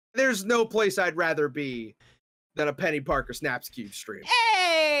There's no place I'd rather be than a Penny Parker Snaps Cube stream.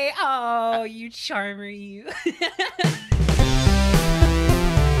 Hey! Oh, you charmer, you.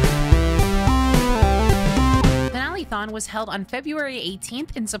 Finale-thon was held on February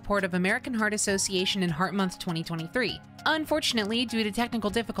 18th in support of American Heart Association and Heart Month 2023. Unfortunately, due to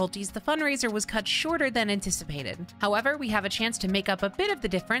technical difficulties, the fundraiser was cut shorter than anticipated. However, we have a chance to make up a bit of the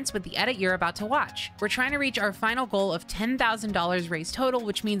difference with the edit you're about to watch. We're trying to reach our final goal of $10,000 raised total,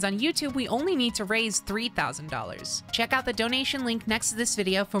 which means on YouTube we only need to raise $3,000. Check out the donation link next to this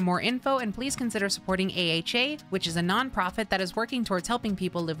video for more info, and please consider supporting AHA, which is a nonprofit that is working towards helping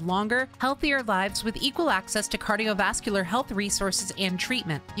people live longer, healthier lives with equal access to cardiovascular health resources and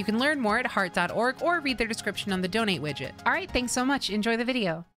treatment. You can learn more at heart.org or read the description on the donate widget. All right, thanks so much. Enjoy the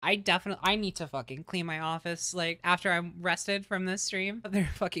video. I need to fucking clean my office, like, after I'm rested from this stream. There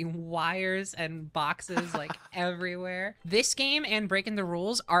are fucking wires and boxes, like, everywhere. This game and Breaking the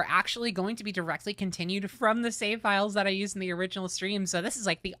Rules are actually going to be directly continued from the save files that I used in the original stream, so this is,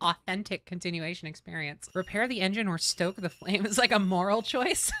 like, the authentic continuation experience. Repair the engine or stoke the flame is, like, a moral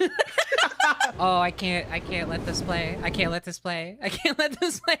choice. Oh, I can't let this play. I can't let this play. I can't let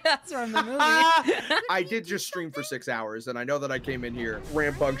this play. That's from the movie. I did just stream for 6 hours, and I know that I came in here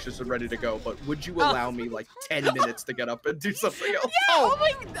rambunctious and ready to go, but would you allow me like 10 minutes to get up and do something else? Yeah, oh my,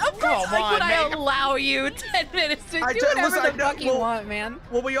 of course, like, would I allow you 10 minutes to do whatever the fuck you want, man?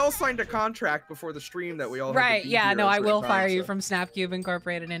 Well, we all signed a contract before the stream that we all right, yeah, no, I will fire you from Snapcube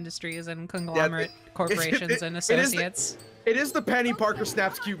Incorporated Industries and conglomerate corporations and associates. It is the Penny Parker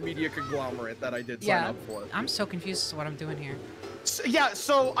Snaps Cube Media conglomerate that I did sign up for. I'm so confused as to what I'm doing here.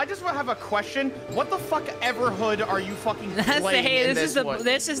 So I just have a question. What the fuck ever hood are you fucking playing in this one?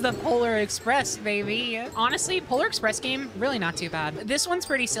 This is the Polar Express, baby. Honestly, Polar Express game, really not too bad. This one's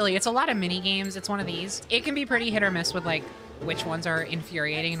pretty silly. It's a lot of mini games. It's one of these. It can be pretty hit or miss with like which ones are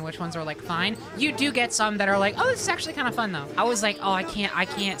infuriating and which ones are like fine. You do get some that are like, oh, this is actually kind of fun though. I was like, oh, I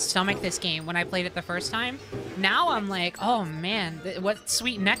can't stomach this game when I played it the first time. Now I'm like, oh man, what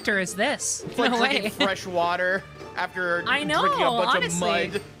sweet nectar is this? It's like drinking fresh water after drinking a bunch of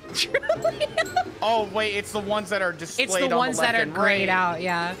mud. Truly. Oh wait, it's the ones that are displayed on the left and right. It's the ones that are grayed out,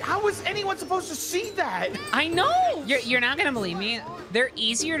 yeah. How is anyone supposed to see that? I know! You're not gonna believe me. They're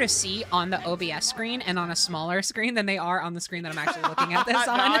easier to see on the OBS screen and on a smaller screen than they are on the screen that I'm actually looking at this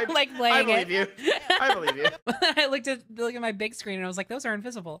on. Like playing it. I believe you. I believe you. I looked at my big screen and I was like, those are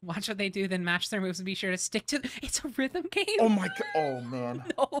invisible. Watch what they do, then match their moves and be sure to stick to it's a rhythm game. Oh my god. Oh man.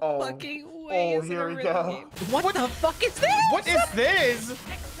 No fucking way. Oh, here we go. What the fuck is this? What is this?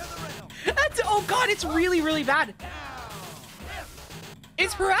 That's, oh god, it's really, really bad.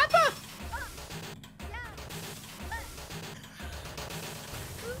 It's Parappa!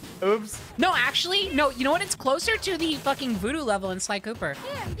 Oops. No, actually, no, you know what? It's closer to the fucking voodoo level in Sly Cooper.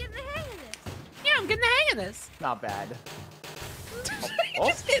 Yeah, I'm getting the hang of this. Yeah, I'm getting the hang of this. Not bad. He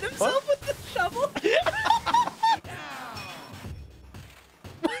just hit himself with the shovel.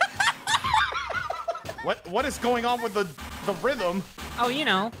 What is going on with the rhythm? Oh, you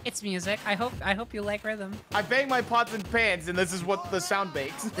know, it's music. I hope you like rhythm. I bang my pots and pans, and this is what the sound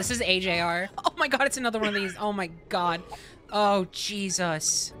makes. This is AJR. Oh my god, it's another one of these. Oh my god. Oh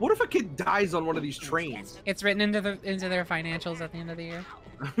Jesus. What if a kid dies on one of these trains? It's written into their financials at the end of the year.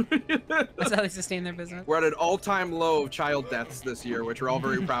 That's how they sustain their business. We're at an all-time low of child deaths this year, which we're all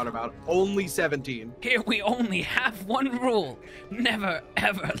very proud about. Only 17. Here we only have one rule. Never,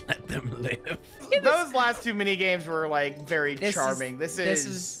 ever let them live. Those last two mini games were like very charming. This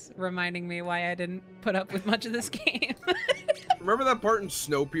is reminding me why I didn't put up with much of this game. Remember that part in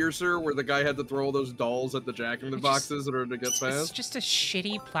Snowpiercer where the guy had to throw all those dolls at the Jack-in-the-Boxes in order to get past? It's just a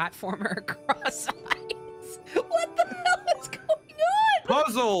shitty platformer across ice. What the hell is going on?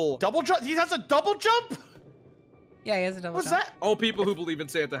 Puzzle! Double jump? He has a double jump? Yeah, he has a double jump. What's that? All people who believe in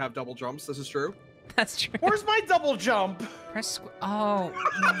Santa have double jumps. This is true. That's true. Where's my double jump? Press oh.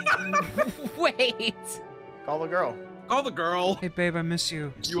 Wait. Call the girl. Call the girl. Hey, babe, I miss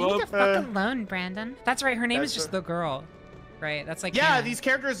you. You leave up? the fuck alone, Brandon. That's right. Her name is just the girl. Right? That's like yeah. These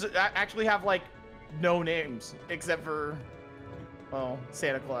characters actually have like no names except for well,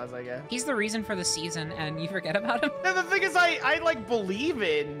 Santa Claus, I guess. He's the reason for the season, and you forget about him. And the thing is, I like believe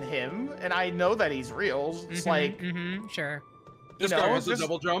in him, and I know that he's real. It's like, sure. This guy wants a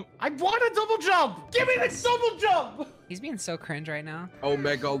double jump. I want a double jump. Give me this double jump. He's being so cringe right now.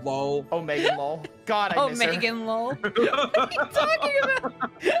 Omega lol. Omega lol. God, I miss her. Megan lol. What are you talking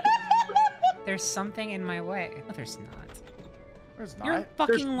about? There's something in my way. No, there's not. There's not. You're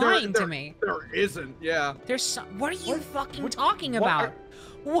fucking lying to me. There isn't, yeah. There's some, what are you fucking what- talking what about? are-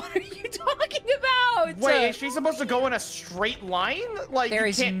 What are you talking about? Wait, is she supposed to go in a straight line? Like There you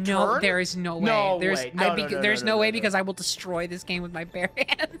is can't no, turn? there is no way. No there's, way. No, no, no, there's no, no no, way no. because I will destroy this game with my bare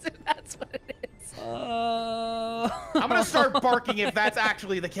hands if that's what it is. I'm gonna start barking if that's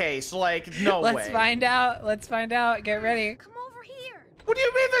actually the case. Like, no way. Let's find out. Let's find out. Get ready. Come over here. What do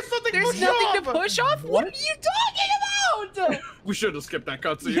you mean there's something There's push nothing off? to push off. What are you talking about? We should have skipped that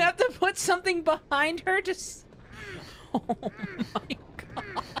cutscene. You have to put something behind her to. Oh my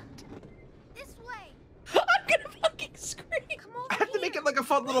god. This way. I'm gonna fucking scream. Come over I have to make it like a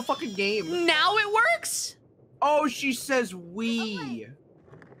fun little fucking game. Now it works. Oh, she says we.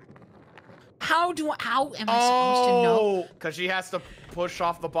 How am I supposed to know? Because she has to push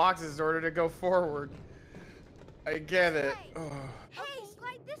off the boxes in order to go forward. I get it. Ugh. Hey,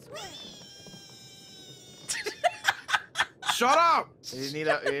 slide this way. Shut up! You need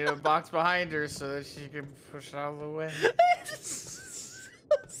a box behind her so that she can push it out of the way.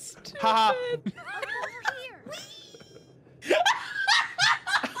 So stupid. Haha. Up over here.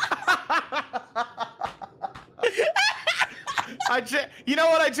 You know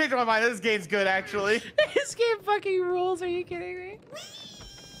what? I changed my mind. This game's good, actually. This game fucking rules. Are you kidding me?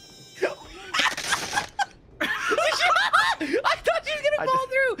 I thought she was gonna fall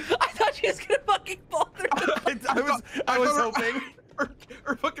through. I thought she was gonna fucking fall through. I was hoping.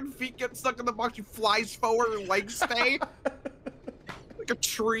 Her fucking feet get stuck in the box. She flies forward. Her legs stay like a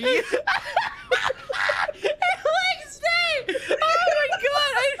tree. Her legs stay. Oh my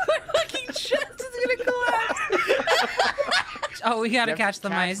god! My fucking chest is gonna collapse. Oh, we gotta Yep, catch the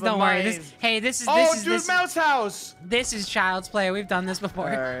catch mice. the Don't worry. mice. This is Dude, Mouse House. This is child's play. We've done this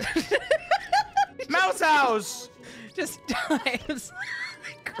before. All right. Mouse House. Just dives.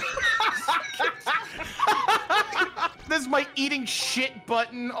 This is my eating shit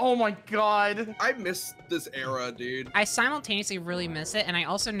button. Oh my god. I miss this era, dude. I simultaneously really miss it, and I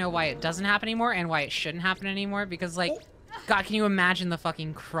also know why it doesn't happen anymore and why it shouldn't happen anymore, because, like, God, can you imagine the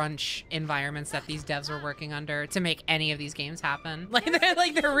fucking crunch environments that these devs were working under to make any of these games happen?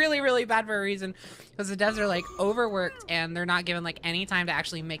 They're really, really bad for a reason, because the devs are, like, overworked, and they're not given, like, any time to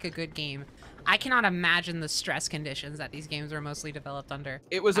actually make a good game. I cannot imagine the stress conditions that these games were mostly developed under.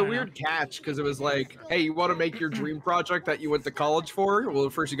 It was I a don't weird catch because it was like, hey, you want to make your dream project that you went to college for? Well,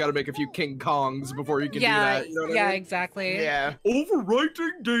 first you got to make a few King Kongs before you can do that. You know what I mean? Exactly. Yeah.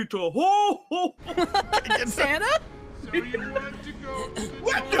 Overwriting data. Ho, ho. Santa? So you want to go?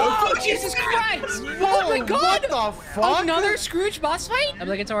 What the Oh, fuck? Jesus Christ! Whoa, Oh my God! What the fuck? Another Scrooge boss fight?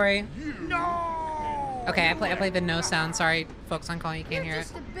 Obligatory. No. Okay, I played the no sound. Sorry, folks on call, you can't You're hear it.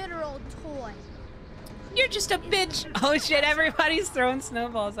 just a bitter old toy. You're just a bitch. Oh shit, everybody's throwing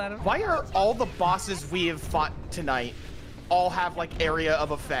snowballs at him. Why are all the bosses we have fought tonight all have like area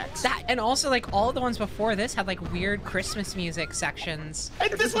of effects? That, and also like all the ones before this had like weird Christmas music sections.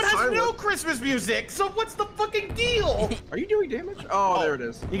 And this It's one a has silent- no Christmas music, so what's the fucking deal? Are you doing damage? Oh, there it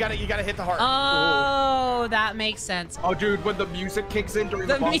is. You gotta hit the heart. Oh, that makes sense. Oh, dude, when the music kicks in during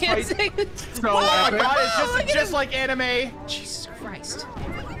the, The boss fight, music. so Oh my epic. god, look it's at just him. like anime. Jesus Christ.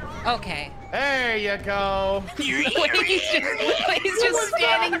 Okay. There you go. he's just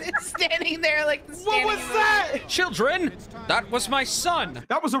standing there like the What was that? Children, that was my son.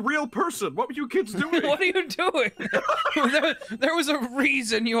 That was a real person. What were you kids doing? What are you doing? there was a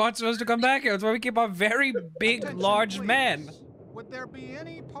reason you aren't supposed to come back here. That's why we keep a very big, large man. Would there be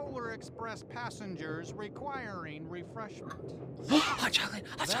any Polar Express passengers requiring refreshment? Hot chocolate,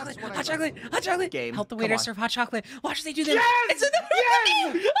 hot That's chocolate, what I hot chocolate, hot chocolate. Game. Help the Come waiter on. serve hot chocolate. Watch they do this. Yes! It's another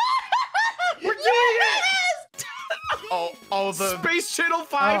Yes! We're doing it! Oh, the Space Channel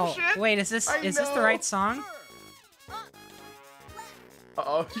 5 Oh, shit? wait, is this I the know. right song?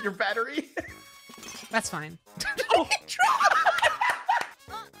 Uh-oh, your battery. That's fine. Oh.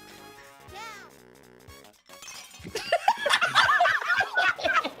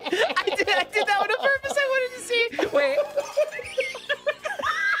 I did that on purpose. I wanted to see. Wait.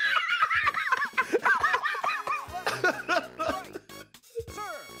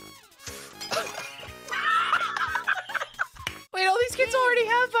 Wait, all these kids already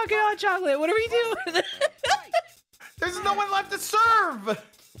have fucking hot chocolate. What are we doing? There's no one left to serve.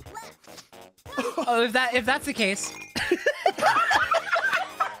 Oh, if that's the case.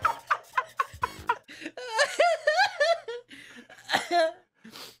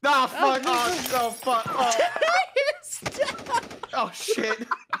 Nah, fuck. Oh, no, fuck. Oh, oh shit.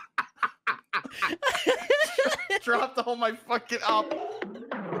 Dropped all my fucking up. You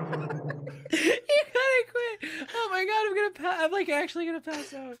gotta quit. Oh my god, I'm like actually gonna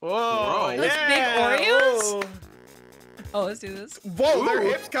pass out. Whoa, Those big Oreos? Whoa. Oh, let's do this. Whoa, their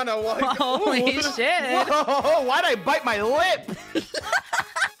hips kind of like. Holy Ooh. shit. Whoa, why'd I bite my lip?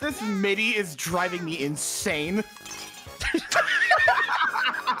 This MIDI is driving me insane.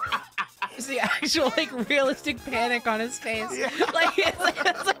 It's the actual like realistic panic on his face. Yeah. Like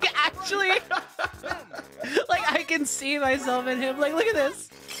it's like actually like I can see myself in him. Like look at this.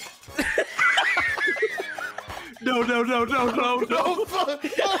 No. Oh fuck!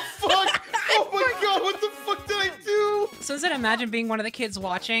 Oh fuck! Oh my god! What the fuck did I do? So instead, imagine being one of the kids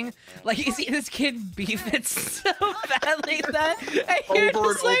watching. Like you see this kid beef it so badly that and you're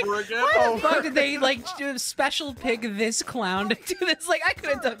Over just and like, over again. why the fuck did they like special pick this clown to do this? Like I could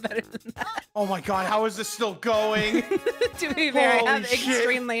have done better than that. Oh my god! How is this still going? To be fair, I Holy have shit.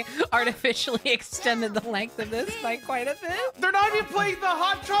 extremely artificially extended the length of this by quite a bit. They're not even playing the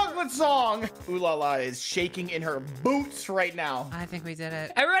hot chocolate song. Ooh La La is shaking in her boots right now. I think we did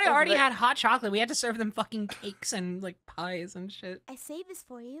it. Everybody Oh, already they- had hot chocolate. We had to serve them fucking cakes and like pies and shit. I saved this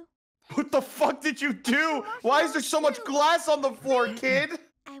for you. What the fuck did you do? Why is there so much glass on the floor, kid?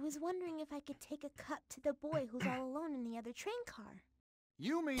 I was wondering if I could take a cup to the boy who's all alone in the other train car.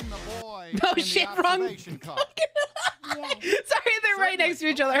 You mean the boy No in shit, the wrong. observation car. Yes. Sorry, they're right next to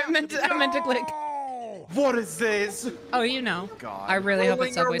each other. I meant to click. No! What is this? Oh, you know. God. I really hope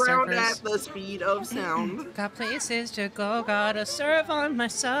it's Subway around Surfers. at the speed of sound. Got places to go, gotta serve on my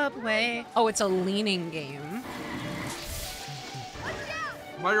Subway. Oh, it's a leaning game.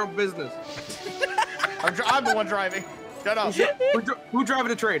 Mind your own business. I'm the one driving. Shut up. Who driving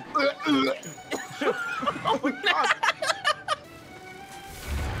the train? Oh my god.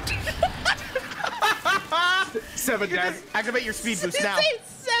 7 deaths. Activate your speed boost now. It's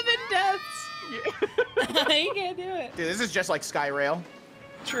 7 deaths. You can't do it. Dude, this is just like Skyrail.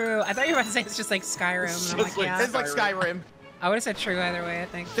 True. I thought you were about to say it's just like Skyrim. It's And I'm just like, like yeah. It's like Skyrim. I would have said true either way, I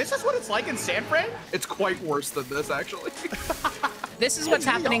think. This is what it's like in San Fran? It's quite worse than this, actually. This is what's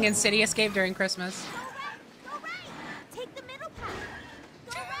happening in City Escape during Christmas. Go right. Take the middle path.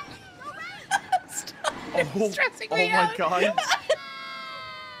 Go right. Go right. Stop. Oh, It's stressing oh me my out. god.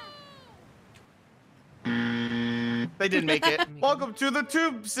 They didn't make it. Welcome to the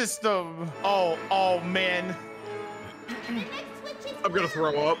tube system. Oh man. The next switch is I'm gonna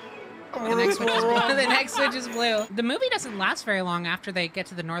throw up. The next switch is blue. The next switch is blue. The movie doesn't last very long after they get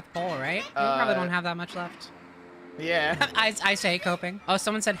to the North Pole, right? We probably don't have that much left. Yeah. I say coping. Oh,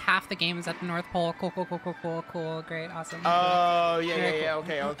 someone said half the game is at the North Pole. Cool. Great, awesome. Oh yeah, Very yeah,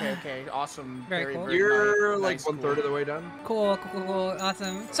 yeah. Okay. Awesome. Very cool. You're nice, like nice, 1/3 of the way done. Cool,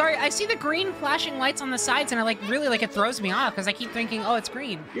 awesome. Sorry, I see the green flashing lights on the sides, and I like really like it throws me off because I keep thinking, oh, it's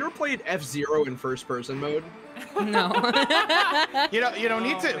green. You ever played F-Zero in first-person mode? No. You don't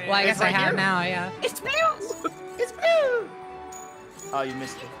need to. Well, I guess It's I right have here. now, yeah. It's blue. It's blue. Oh, you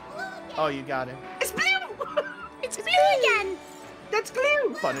missed it. Oh, you got it. It's blue! it's blue again. That's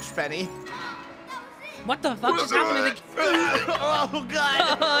glue! Punish Penny. What the fuck just happened to the... Oh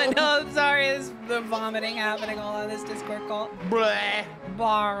god. Oh, no, I'm sorry. There's the vomiting happening all on this Discord call. Bleh.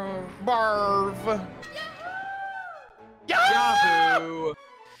 Barf. Barf. Yahoo!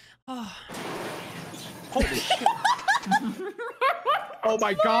 Oh. Holy shit. Oh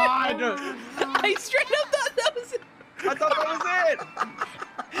my god! I straight up thought that was it. I thought that was it!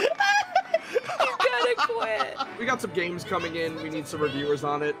 You gotta quit. We got some games coming in. We need some reviewers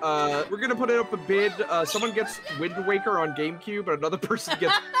on it. We're gonna put it up a bid. Someone gets Wind Waker on GameCube, and another person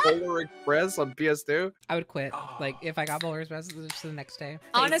gets Polar Express on PS2. I would quit. Like, if I got Polar Express, just the next day.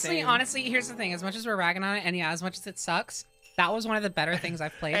 Honestly, here's the thing. As much as we're ragging on it, and yeah, as much as it sucks, that was one of the better things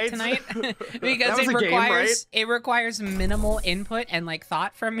I've played tonight because That was it requires minimal input and like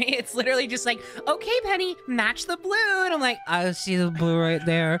thought from me. It's literally just like, okay, Penny, match the blue, and I'm like, I see the blue right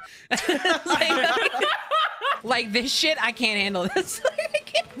there. like this shit, I can't handle this. I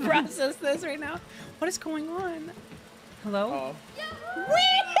can't process this right now. What is going on? Hello?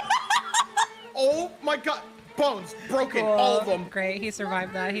 Oh my god. Bones broken. Cool. All of them. Great. He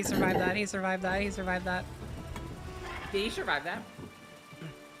survived that. He survived that. He survived that. He survived that. Did he survive that?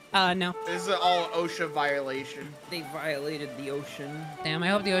 No. This is an all OSHA violation. They violated the ocean. Damn, I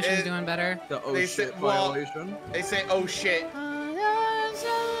hope the ocean's doing better. The They shit said- well- violation. They say, oh shit.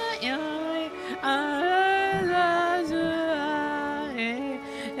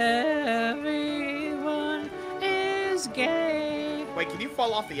 Everyone is gay. Wait, can you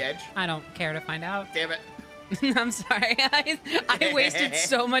fall off the edge? I don't care to find out. Damn it. I'm sorry. I wasted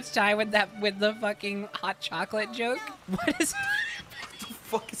so much time with the fucking hot chocolate joke. What is What the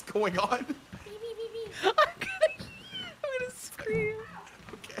fuck is going on? I'm gonna scream.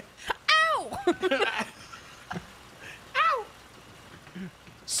 Okay. Ow! Ow!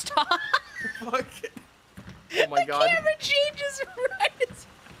 Stop! Fuck. Oh my god. The camera changes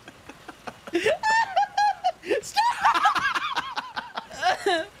right. Stop!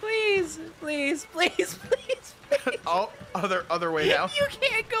 Please, please, please, please, please. Oh, other way now. You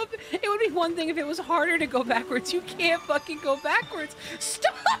can't go. It would be one thing if it was harder to go backwards. You can't fucking go backwards.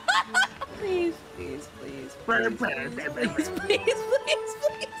 Stop! Please, please, please, please, please, please, please.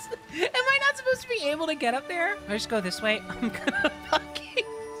 Am I not supposed to be able to get up there? I just go this way. I'm gonna fucking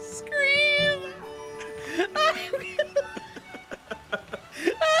scream.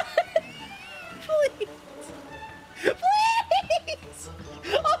 Please. Please.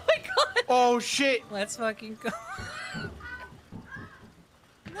 Oh my god. Oh shit. Let's fucking go.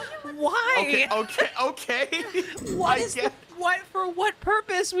 Why? Okay. What I is get- what for what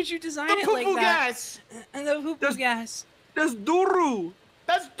purpose would you design The it like poo-poo that? gas. And the poo-poo gas. That's Duru.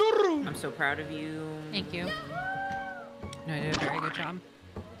 That's Duru. I'm so proud of you. Thank you. No, I did a very good job.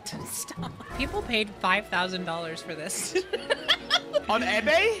 Stop. People paid $5,000 for this. On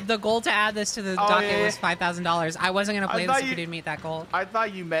eBay? The goal to add this to the Oh, docket yeah, was $5,000. I wasn't gonna play I this thought if we you- didn't meet that goal. I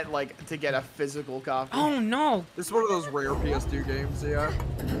thought you meant like to get a physical copy. Oh no! This is one of those rare PS2 games, yeah.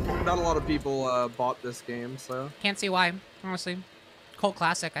 Not a lot of people bought this game, so. Can't see why. Honestly, cult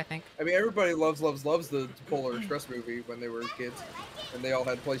classic. I think. I mean, everybody loves the Polar Express movie when they were kids, and they all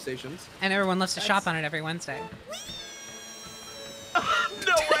had PlayStations. And everyone loves to shop on it every Wednesday.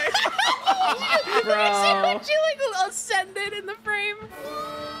 No way. Bro. She like ascended in the frame.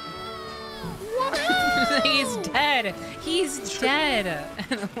 He's dead. He's dead.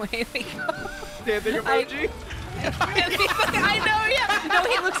 And away we go. Standing emoji. I know, yeah. No,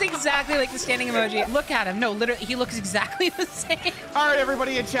 he looks exactly like the standing emoji. Look at him. No, literally, he looks exactly the same. All right,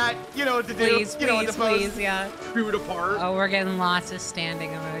 everybody in chat, you know what to do. Please, you know what please, to post. please, yeah. Shoot apart. Oh, we're getting lots of standing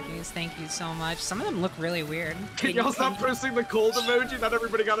emojis. Thank you so much. Some of them look really weird. Can y'all stop posting the cold emoji? Not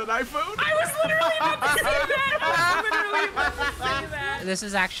everybody got an iPhone. I was literally about to say that. I was literally about to say that. This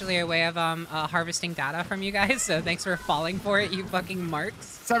is actually a way of harvesting data from you guys, so thanks for falling for it, you fucking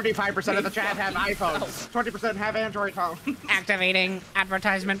marks. 75% of the chat have iPhones. 20% have Android phones. Activating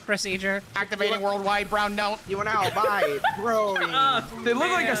advertisement procedure. Activating worldwide brown note. You and I'll buy it. Bro. They look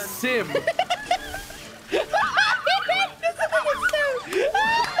like a sim.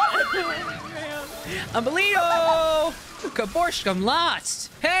 Unbelievable! Kaborshkum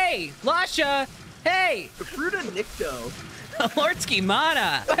lost! Hey! Lasha! Hey! The fruit of Nicto. Lordsky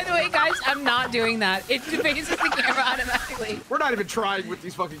Mana! By the way, guys, I'm not doing that. It faces the camera automatically. We're not even trying with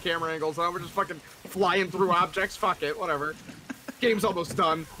these fucking camera angles, huh? We're just fucking flying through objects. Fuck it, whatever. Game's almost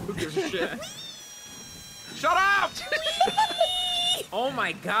done. Who gives a shit? Shut up! Oh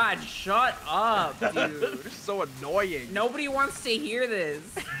my god, shut up, dude. You're so annoying. Nobody wants to hear this.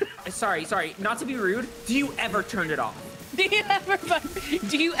 Sorry, not to be rude. Do you ever turn it off?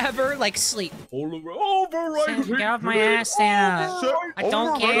 Do you ever like sleep? Override. Get off my ass, Santa. I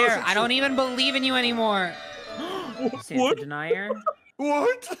don't care. I don't even believe in you anymore. Santa What? denier.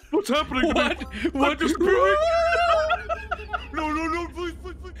 What? What's happening? What just No, please.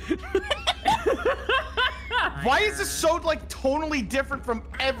 Why is this so like tonally different from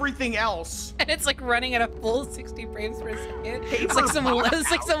everything else? And it's like running at a full 60 frames per second. It's like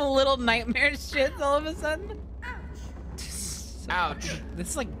some little nightmare shit all of a sudden. Ouch. This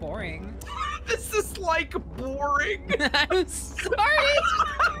is like boring. This is like boring. I'm sorry.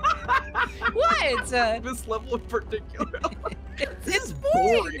 What? This level in particular. It's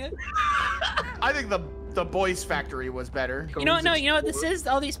boring. I think the Boys Factory was better. You know what? No, you know what this is?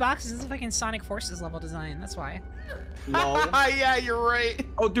 All these boxes. This is fucking Sonic Forces level design. That's why. No. Yeah, you're right.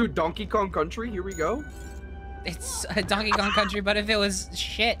 Oh, dude, Donkey Kong Country. Here we go. It's a Donkey Kong Country, but if it was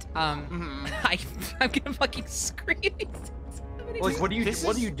shit, I'm gonna fucking scream. Like, what do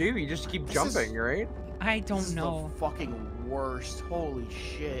you do? You just keep jumping, right? I don't This is know. the fucking worst. Holy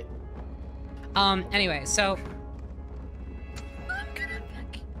shit. Anyway, so I'm gonna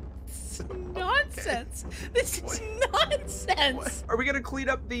fucking. This is nonsense. This is nonsense. Are we gonna clean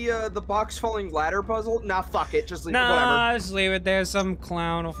up the box falling ladder puzzle? Nah, fuck it. Just leave it. Nah, Whatever. just leave it there. Some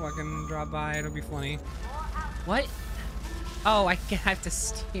clown will fucking drop by. It'll be funny. What? Oh, I have to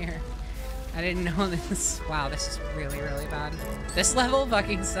steer. I didn't know this. Wow, this is really, really bad. This level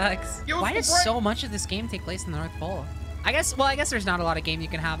fucking sucks. Why does so much of this game take place in the North Pole? I guess there's not a lot of game you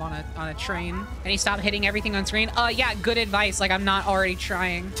can have on a train. And you stop hitting everything on screen. Yeah, good advice. Like, I'm not already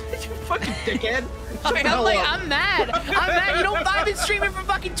trying. You fucking dickhead. I'm mad. I'm mad. You don't. I've been streaming for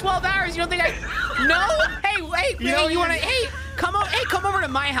fucking 12 hours. You don't think I? No. Hey, wait. You wanna? Hey, come over. Hey, come over to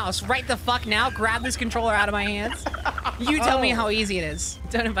my house right the fuck now. Grab this controller out of my hands. You tell me how easy it is.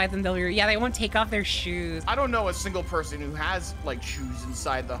 Don't invite them to your. Yeah, they won't take off their shoes. I don't know a single person who has like shoes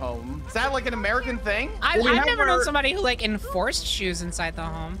inside the home. Is that like an American thing? I've never known somebody who like enforced shoes inside the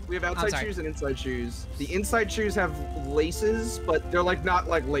home. We have outside shoes and inside shoes. The inside shoes have laces, but they're like not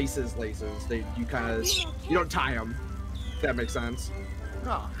like laces. You don't tie them. If that makes sense.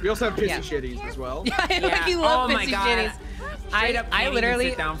 Oh. We also have pissy shitties as well. Yeah, like you love oh my pissy God. shitties. I literally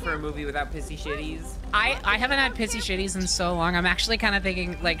sit down for a movie without pissy shitties. I haven't had pissy shitties in so long. I'm actually kind of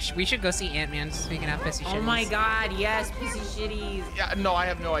thinking like we should go see Ant-Man so we can have pissy shitties. Oh my God, yes, pissy shitties. Yeah, no, I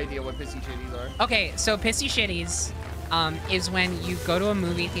have no idea what pissy shitties are. Okay, so pissy shitties is when you go to a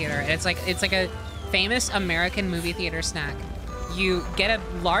movie theater and it's like a famous American movie theater snack. You get a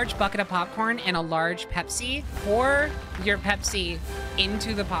large bucket of popcorn and a large Pepsi. Pour your Pepsi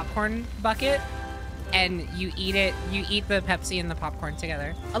into the popcorn bucket, and you eat it. You eat the Pepsi and the popcorn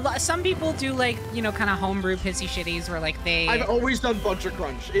together. Some people do like kind of homebrew pissy shitties where like they. I've always done Bunch of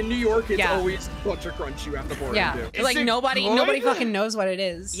Crunch. In New York, it's always Bunch of Crunch. You have to pour into. Like nobody fucking knows what it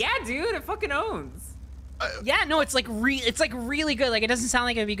is. Yeah, dude, it fucking owns. Yeah, no, it's like really good. Like it doesn't sound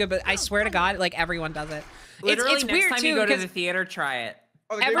like it'd be good, but I swear to God, like everyone does it. Literally, it's next weird time too you go to because the theater, try it.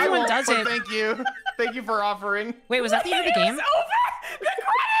 Oh, everyone does it. Thank you. Thank you for offering. Wait, was that the end of the game? It's over.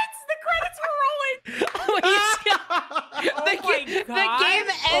 The credits were rolling. The game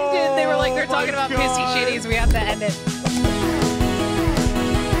ended. They were like, they're talking about pissy shitties. We have to end it.